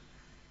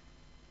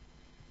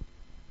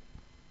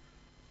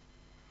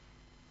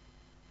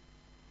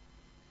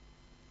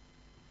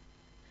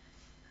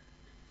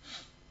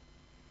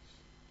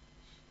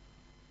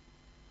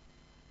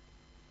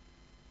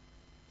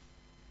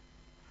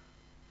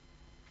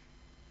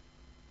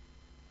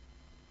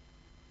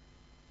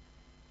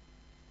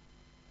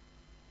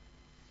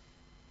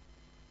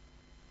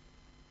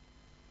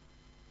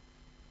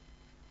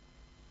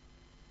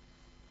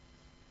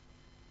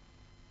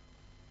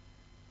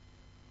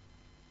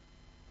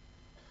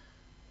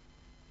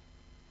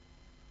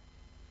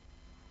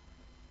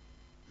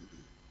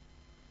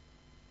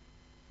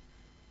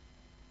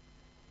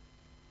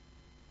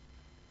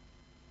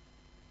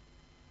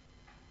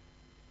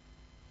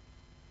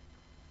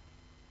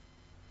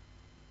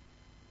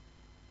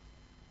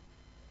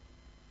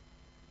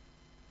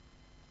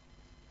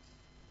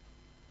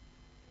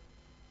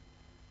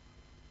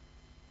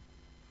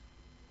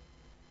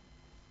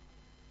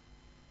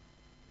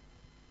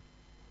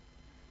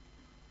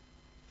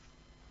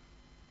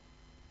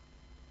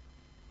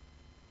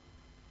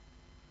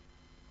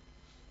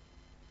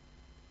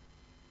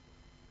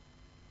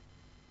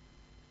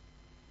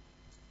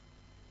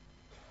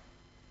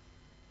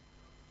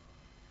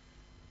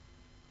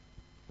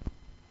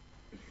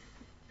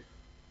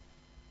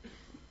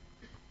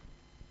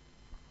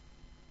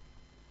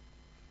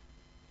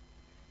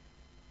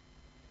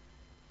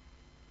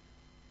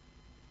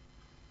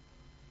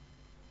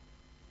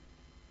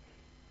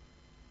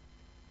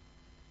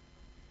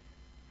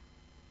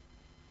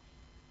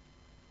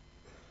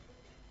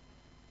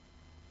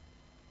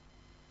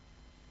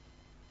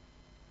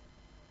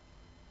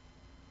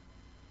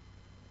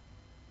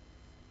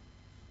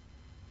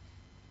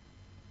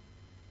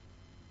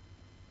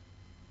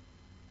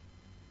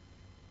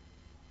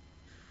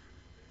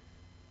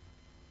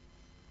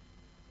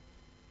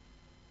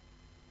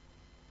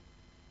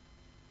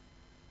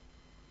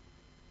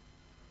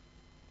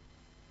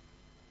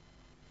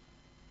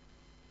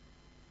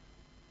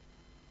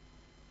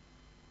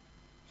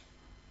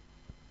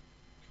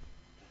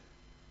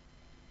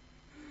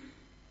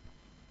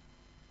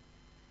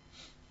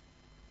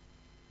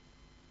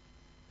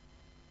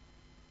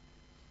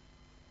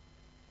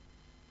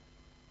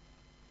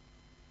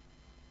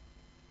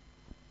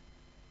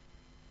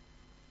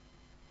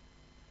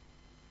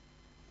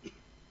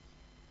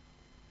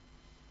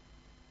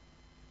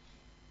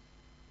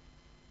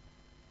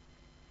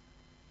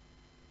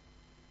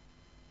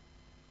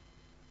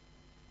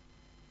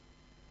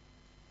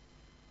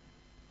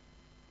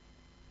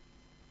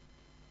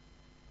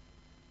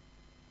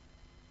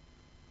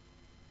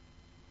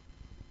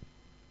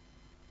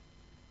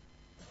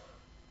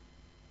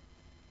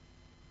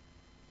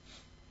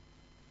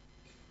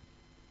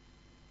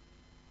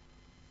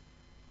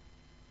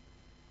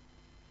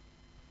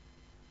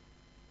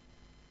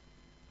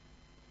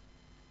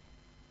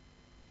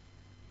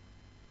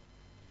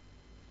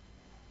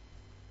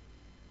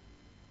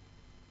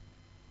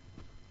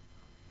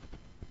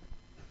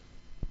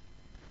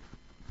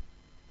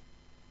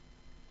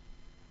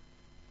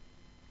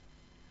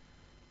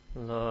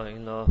 La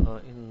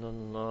ilaha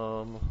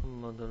illallah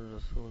Muhammadur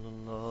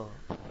Rasulullah.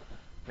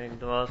 Make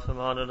dua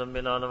subhana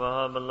rabbil ala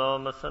wahab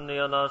Allahumma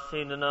salli ala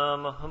Sayyidina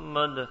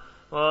Muhammad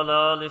wa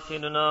ala ali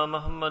Sayyidina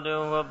Muhammad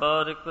wa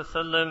barik wa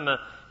sallim.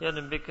 Ya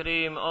Rabbi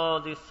Kareem, all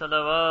these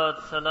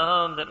salawat,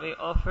 salam that we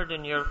offered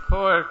in your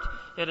court,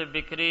 Ya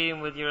Rabbi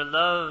Kareem, with your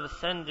love,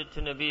 send it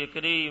to Nabi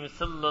Kareem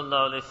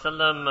sallallahu alayhi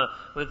wasallam,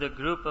 with a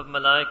group of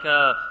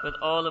malaika, with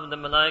all of the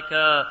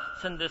malaika.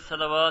 Send this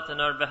salawat on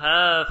our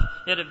behalf.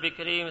 Ya Rabbi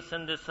Kareem,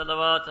 send this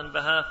salawat on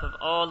behalf of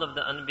all of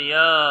the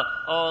anbiya,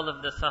 all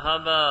of the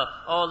sahaba,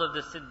 all of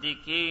the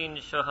siddiqeen,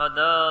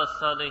 shuhada,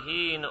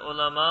 salihin,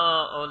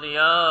 ulama,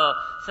 awliya.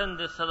 Send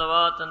this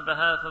salawat on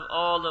behalf of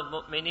all of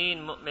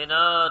mu'mineen,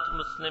 mu'minat,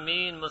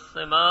 muslimin,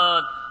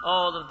 muslimat,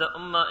 all of the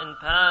ummah in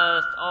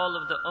past, all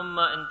of the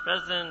ummah in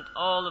present,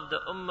 all of the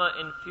ummah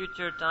in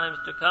future times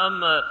to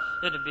come.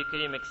 Ya Rabbi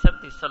Kareem,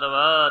 accept these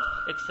salawat,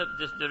 accept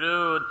this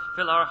durood,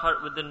 fill our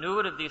heart with the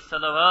nur of these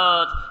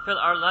salawat, fill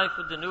our life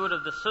with the nur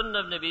of the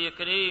sunnah of Nabi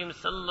Kareem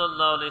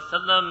sallallahu alayhi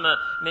wasallam.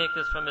 Make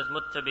us from his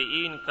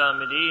muttabi'een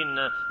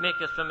kamilin,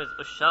 make us from his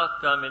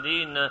ushaq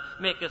kamilin,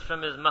 make us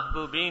from his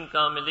mahbubeen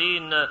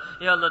kamilin.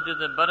 Ya Allah, do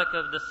the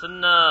barakah of the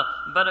sunnah,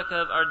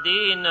 barakah of our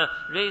deen.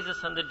 Raise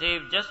us on the day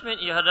of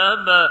judgment, Ya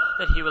Rabb,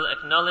 that he will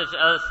acknowledge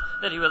us,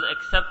 that he will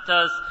accept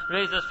us.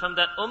 Raise us from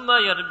that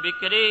ummah, Ya Rabbi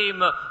Kareem,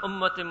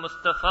 ummati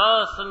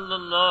Mustafa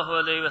sallallahu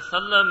alayhi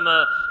wasallam.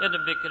 Ya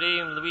Rabbi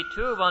Kareem, we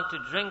too want to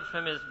drink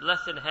from his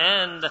blessed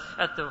hand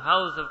at the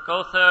house of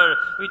Kawthar.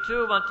 We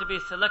too want to be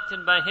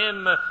selected by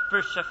him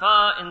for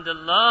shafa in the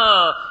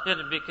law. Ya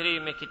Rabbi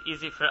Kareem, make it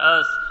easy for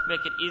us,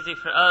 make it easy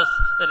for us.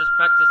 Let us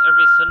practice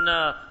every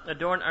sunnah,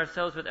 adorn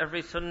ourselves with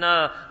every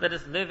sunnah. Let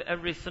us live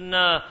every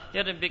sunnah.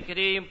 Ya Rabbi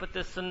Kareem, put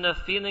the sunnah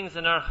feelings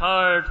in our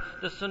heart,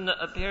 the sunnah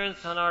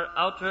appearance on our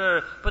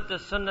outer, put the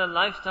sunnah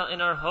lifestyle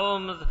in our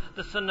homes,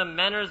 the sunnah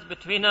manners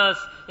between us.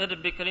 Ya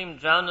Rabbi Kareem,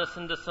 drown us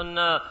in the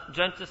sunnah,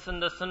 drench us in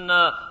the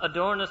sunnah,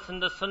 adorn us in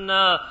the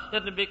sunnah. Ya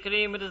Rabbi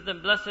Kareem, it is the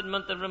blessed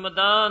month of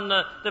Ramadan,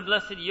 the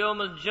blessed Yawm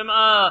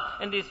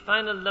al-Jum'ah, and these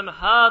final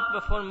lamhat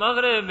before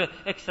Maghrib.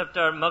 Accept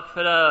our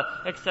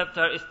maghfirah, accept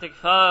our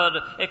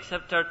istighfar,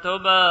 accept our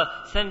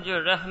tawbah. Send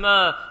your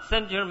rahmah,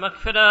 send your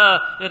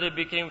maghfirah. Ya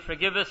Rabbi Kareem,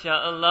 forgive us, Ya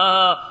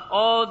Allah,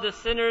 all the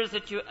sinners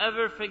that you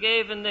ever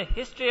forgave in the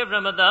history of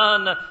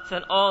Ramadan.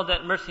 Send all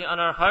that mercy on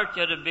our heart,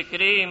 Ya Rabbi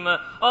Kareem.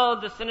 All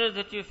the sinners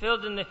that you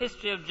filled in the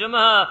history of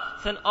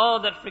Jummah, send all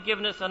that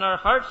forgiveness on our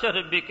hearts, Ya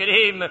Rabbi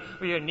Kareem.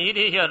 We are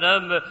needy, Ya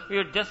Rabb. We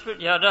are desperate,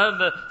 Ya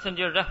Rabb. Send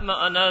your rahmah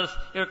on us,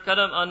 your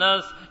karam on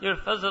us, your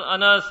fazl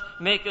on us.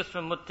 Make us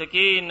from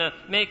muttaqeen,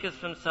 make us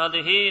from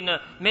salihin,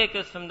 make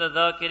us from the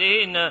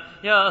dhakireen.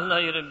 Ya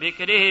Allah, Ya Rabbi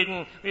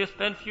Kareem, we have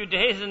spent few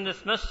days in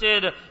this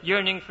masjid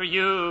yearning for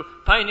you,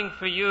 pining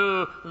for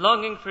you,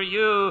 longing for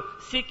you,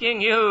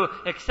 seeking you.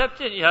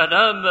 Accept it, Ya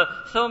Rabb.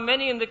 So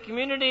many in the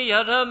community,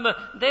 Ya Rabb,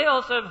 they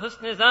also have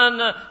husn zan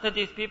that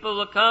these people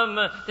will come,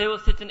 they will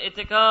sit in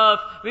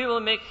itikaf, we will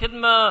make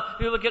khidmah,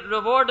 we will get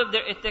reward of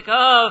their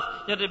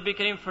itikaf. Ya Rabbi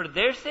Kareem, for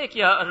their sake,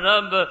 Ya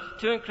Rabb,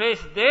 to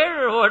increase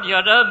their reward, Ya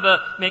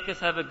Rabb, make us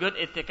have a good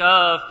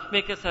itikaf,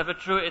 make us have a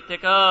true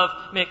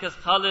itikaf, make us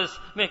khalis,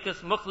 make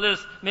us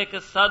mukhlis, make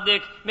us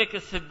sadiq, make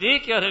us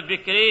siddiq, Ya Rabbi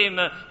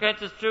Kareem.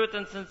 Grant us truth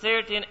and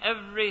sincerity in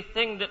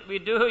everything that we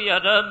do, Ya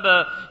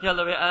Rabb. Ya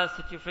Allah, we ask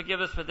that you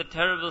forgive us for the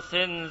terrible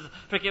sins,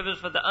 forgive us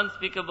for the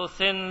unspeakable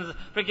sins,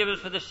 forgive us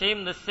for the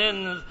shameless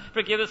sins,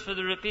 forgive us for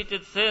the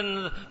repeated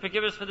sins,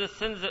 forgive us for the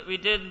sins that we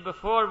did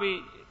before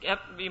we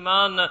kept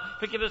Iman,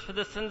 forgive us for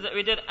the sins that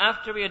we did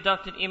after we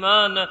adopted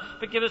Iman,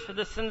 forgive us for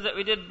the sins that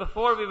we did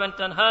before we went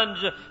on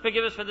Hajj,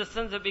 forgive us for the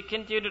sins that we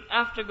continued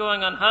after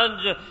going on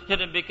Hajj. Ya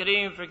Rabbi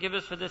Kareem, forgive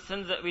us for the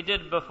sins that we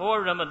did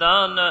before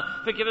Ramadan,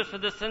 forgive us for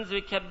the sins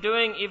we kept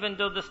doing even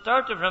though the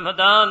start of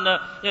Ramadan.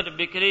 Ya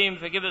Rabbi Kareem,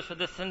 forgive us for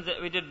the sins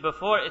that we did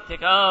before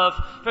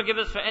itikaf, forgive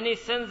us for any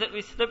sins that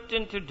we slipped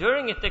into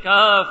during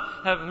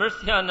itikaf. Have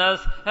mercy on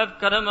us, have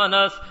karam on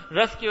us,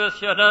 rescue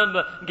us, Ya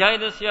Rabb,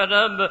 guide us, Ya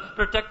Rabb,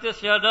 protect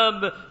us, Ya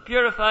Rabb,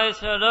 purify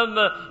us, Ya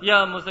Rabb.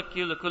 Ya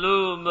Muzakkil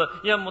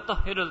Qulub, Ya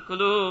Mutahhirul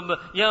Qulub,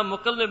 Ya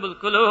Muqallibul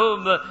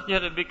Qulub. Ya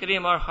Rabbi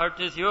Kareem, our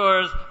heart is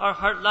yours, our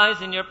heart lies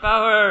in your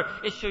power.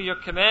 Issue your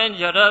command,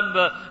 Ya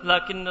Rabb.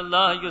 Lakin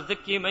Allah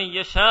yuzakki man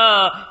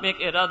yasha. Make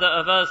irada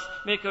of us,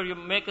 make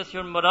us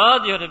your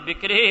murad, Ya Rabbi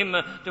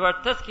Kareem. Do our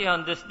tazkiyah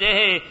on this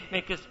day,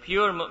 make us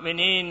pure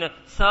mu'mineen,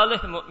 salih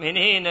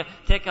mu'mineen.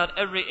 Take out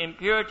every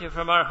impurity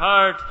from our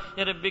heart,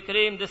 Ya Rabbi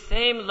Kareem. The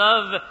same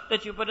love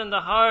that you put in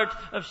the heart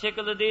of Shaykh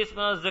al-Hadith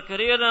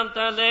Zakaria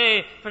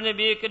Ramtale for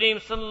Nabi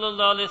Kareem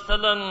sallallahu alayhi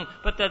wasallam,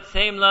 put that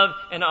same love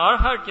in our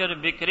heart, Ya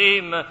Rabbi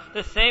Kareem.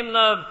 The same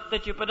love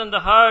that you put in the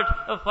heart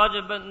of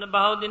Khwaja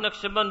Bahauddin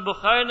Naqshband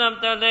Bukhari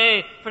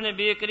Ramtale for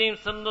Nabi Kareem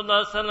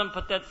sallallahu alayhi wasallam,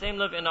 put that same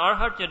love in our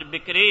heart, Ya Rabbi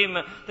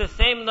Kareem. The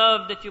same love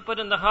love that you put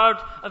in the heart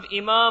of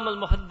Imam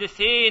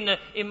al-Muhaddiseen,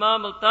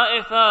 Imam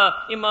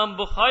al-Ta'ifa, Imam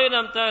Bukhari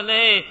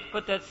Rahmatullahi,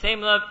 put that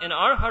same love in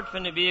our heart for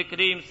Nabi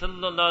Kareem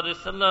sallallahu alaihi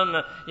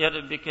wasallam. Ya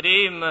Rabbi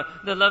Kareem,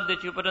 the love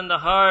that you put in the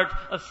heart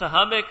of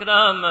Sahaba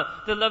Ikram,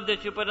 the love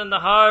that you put in the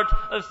heart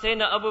of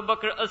Sayyidina Abu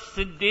Bakr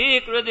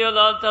as-Siddiq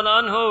radiyallahu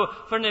ta'ala anhu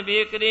for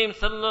Nabi Kareem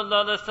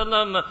sallallahu alaihi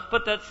wasallam,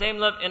 put that same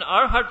love in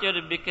our heart, Ya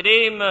Rabbi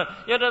Kareem.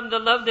 Ya Rabbi, the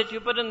love that you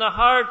put in the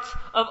hearts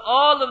of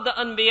all of the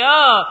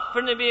Anbiya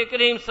for Nabi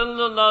Kareem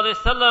sallallahu alaihi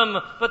wasallam,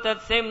 put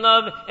that same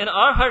love in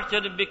our hearts, Ya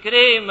Rabbi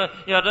Kareem.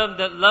 Ya Rabbi,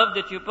 that love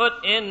that you put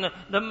in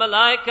the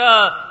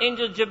Malaika,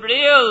 Angel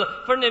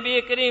Jibreel for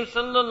Nabi Kareem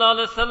sallallahu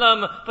alaihi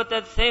wasallam, put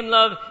that same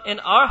love in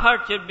our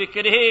heart, Ya Rabbi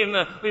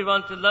Kareem. We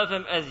want to love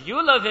him as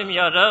you love him,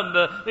 Ya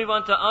Rabbi. We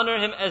want to honor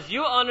him as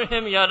you honor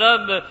him, Ya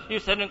Rabbi. You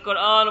said in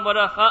Quran,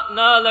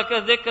 وَرَفَعْنَا لَكَ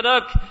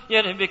ذِكْرَكَ.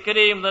 Ya Rabbi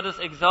Kareem, let us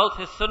exalt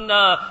his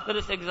sunnah, let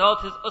us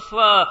exalt his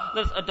uswa,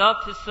 let us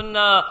adopt his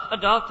sunnah,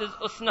 adopt his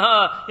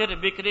usna. Ya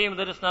Rabbi Kareem,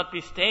 let us not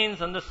be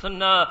stains on the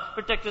sunnah.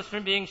 Protect us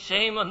from being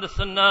shame on the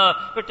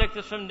sunnah. Protect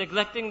us from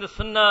neglecting the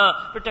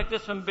sunnah. Protect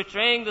us from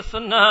betraying the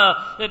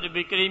sunnah. Ya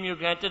Rabbi Kareem, you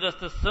granted us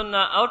the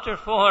sunnah outer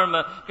form.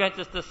 Grant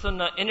us the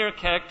sunnah inner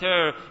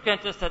character.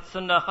 Grant us that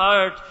sunnah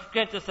heart.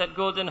 Grant us that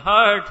golden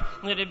heart.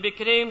 Ya Rabbi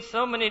Kareem,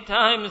 so many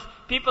times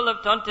people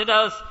have taunted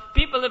us.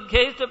 People have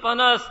gazed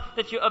upon us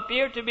that you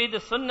appear to be the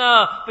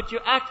sunnah, but you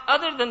act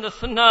other than the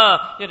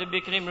sunnah. Ya Rabbi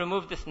Kareem,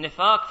 remove this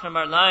nifaq from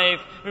our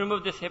life.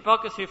 Remove this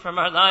hypocrisy from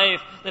our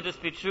life. Let us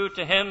be true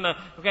to him.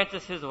 Grant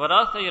us his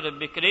waratha, Ya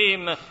Rabbi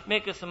Kareem.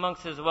 Make us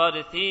amongst his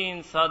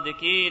warithin,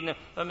 sadiqeen,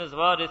 from his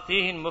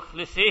warithin,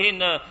 mukhliseen.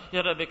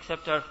 Ya Rabbi,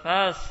 accept our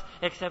fast.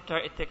 Accept our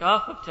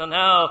itikaf up till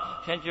now.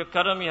 Grant your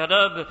karam, Ya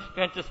Rab.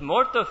 Grant us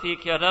more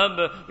tawfiq, Ya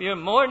Rab. We are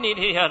more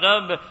needy, Ya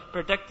Rab.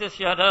 Protect us,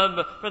 Ya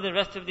Rab, for the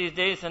rest of these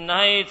days and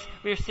nights.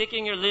 We are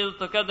seeking your little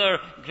together.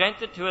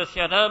 Grant it to us,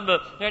 Ya Rab.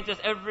 Grant us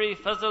every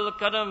fazl,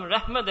 karam,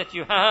 rahmah that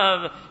you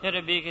have. Ya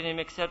Rabbi Kareem,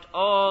 accept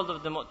all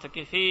of the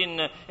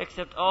mu'takifeen.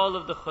 Accept all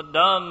of the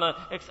khuddam.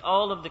 Accept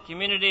all of the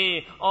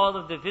community. All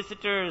of the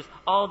visitors.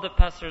 All the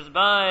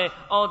passers-by.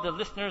 All the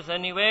listeners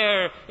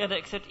anywhere. Ya Rabbi,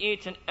 accept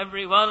each and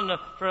every one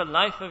for a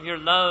life of your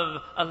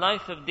love, a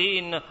life of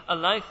deen, a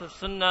life of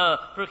sunnah,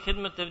 for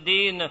khidmat of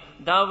deen,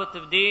 dawat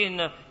of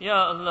deen.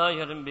 Ya Allah,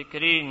 Ya Rabbi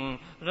Kareem.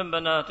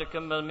 ربنا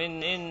تقبل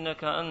من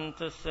إنك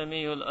أنت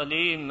السميع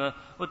العليم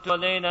وتب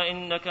علينا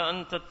إنك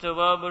أنت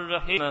التواب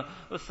الرحيم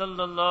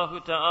وصلى الله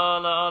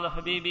تعالى على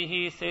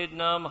حبيبه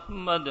سيدنا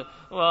محمد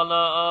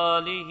وعلى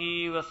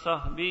آله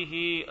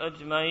وصحبه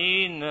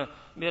أجمعين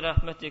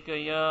برحمتك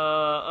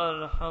يا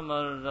أرحم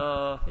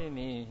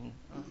الراحمين.